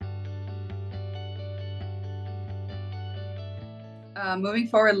Moving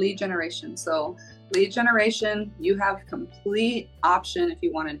forward, lead generation. So lead generation, you have complete option if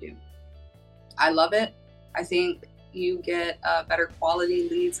you want to do. I love it. I think you get better quality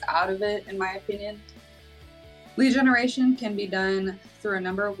leads out of it, in my opinion. Lead generation can be done through a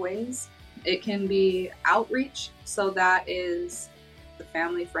number of ways. It can be outreach. So that is the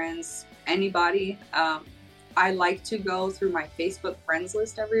family, friends, anybody. I like to go through my Facebook friends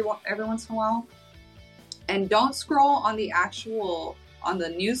list every once in a while. And don't scroll on the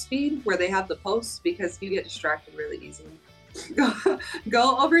news feed where they have the posts, because you get distracted really easily.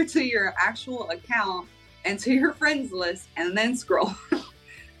 Go over to your actual account and to your friends list and then scroll.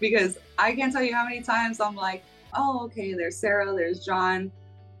 Because I can't tell you how many times I'm like, oh, okay, there's Sarah, there's John.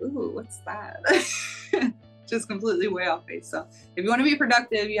 Ooh, what's that? Just completely way off base. So if you want to be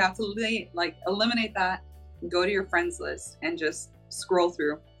productive, you have to eliminate that, go to your friends list and just scroll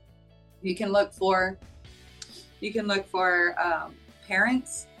through. You can look for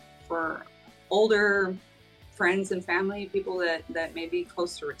parents, for older friends and family, people that may be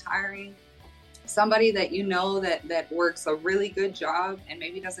close to retiring, somebody that you know that works a really good job and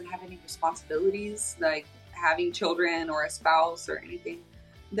maybe doesn't have any responsibilities, like having children or a spouse or anything.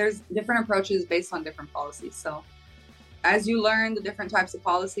 There's different approaches based on different policies. So as you learn the different types of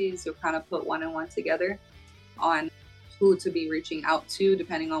policies, you'll kind of put one and one together on who to be reaching out to,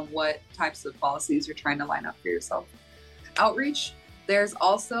 depending on what types of policies you're trying to line up for yourself. Outreach, there's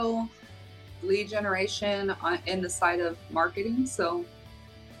also lead generation in the side of marketing. So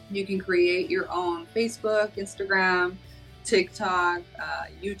you can create your own Facebook, Instagram, TikTok,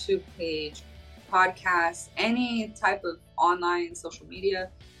 YouTube page, podcast, any type of online social media.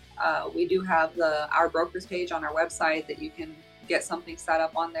 We do have our brokers page on our website that you can get something set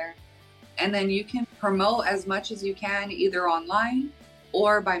up on there. And then you can promote as much as you can, either online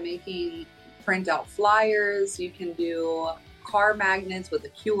or by making print out flyers. You can do car magnets with a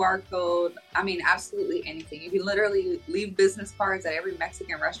QR code. I mean, absolutely anything. You can literally leave business cards at every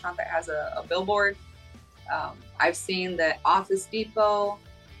Mexican restaurant that has a billboard. I've seen that Office Depot,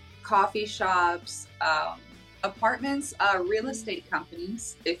 coffee shops, apartments, real estate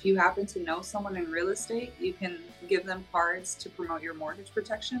companies. If you happen to know someone in real estate, you can give them cards to promote your mortgage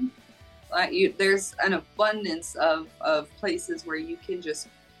protection. There's an abundance of places where you can just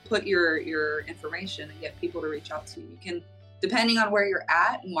put your information and get people to reach out to you. You can, depending on where you're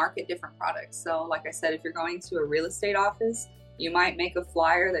at, market different products. So like I said, if you're going to a real estate office, you might make a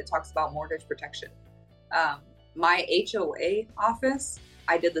flyer that talks about mortgage protection. My HOA office,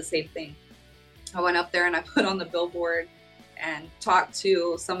 I did the same thing. I went up there and I put on the billboard and talked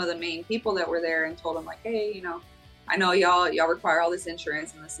to some of the main people that were there and told them, like, hey, I know y'all require all this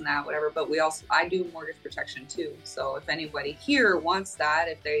insurance and this and that, whatever, but I do mortgage protection too. So if anybody here wants that,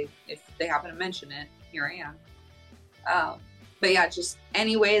 if they happen to mention it, here I am. But yeah, just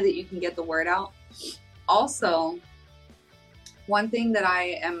any way that you can get the word out. Also, one thing that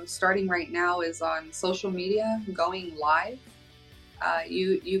I am starting right now is on social media, going live.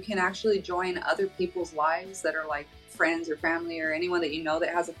 You can actually join other people's lives that are like friends or family or anyone that you know that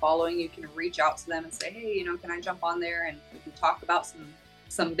has a following. You can reach out to them and say, hey, can I jump on there and we can talk about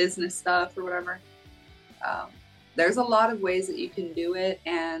some business stuff or whatever. There's a lot of ways that you can do it,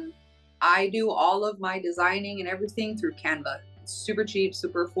 and I do all of my designing and everything through Canva. It's super cheap,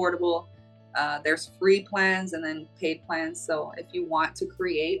 super affordable. There's free plans and then paid plans. So if you want to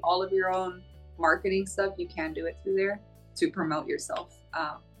create all of your own marketing stuff, you can do it through there to promote yourself.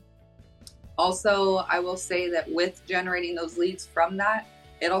 Also, I will say that with generating those leads from that,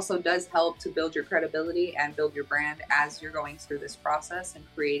 it also does help to build your credibility and build your brand as you're going through this process and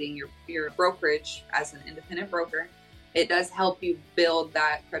creating your brokerage as an independent broker. It does help you build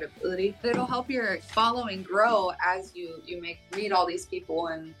that credibility. It'll help your following grow as you meet all these people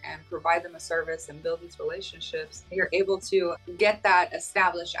and provide them a service and build these relationships. You're able to get that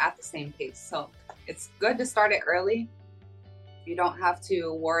established at the same pace. So it's good to start it early. You don't have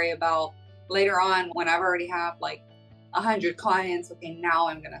to worry about later on when I've already have like 100 clients. Okay, now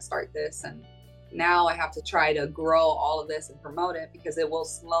I'm going to start this, and now I have to try to grow all of this and promote it, because it will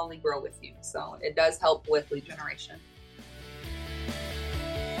slowly grow with you. So it does help with lead generation.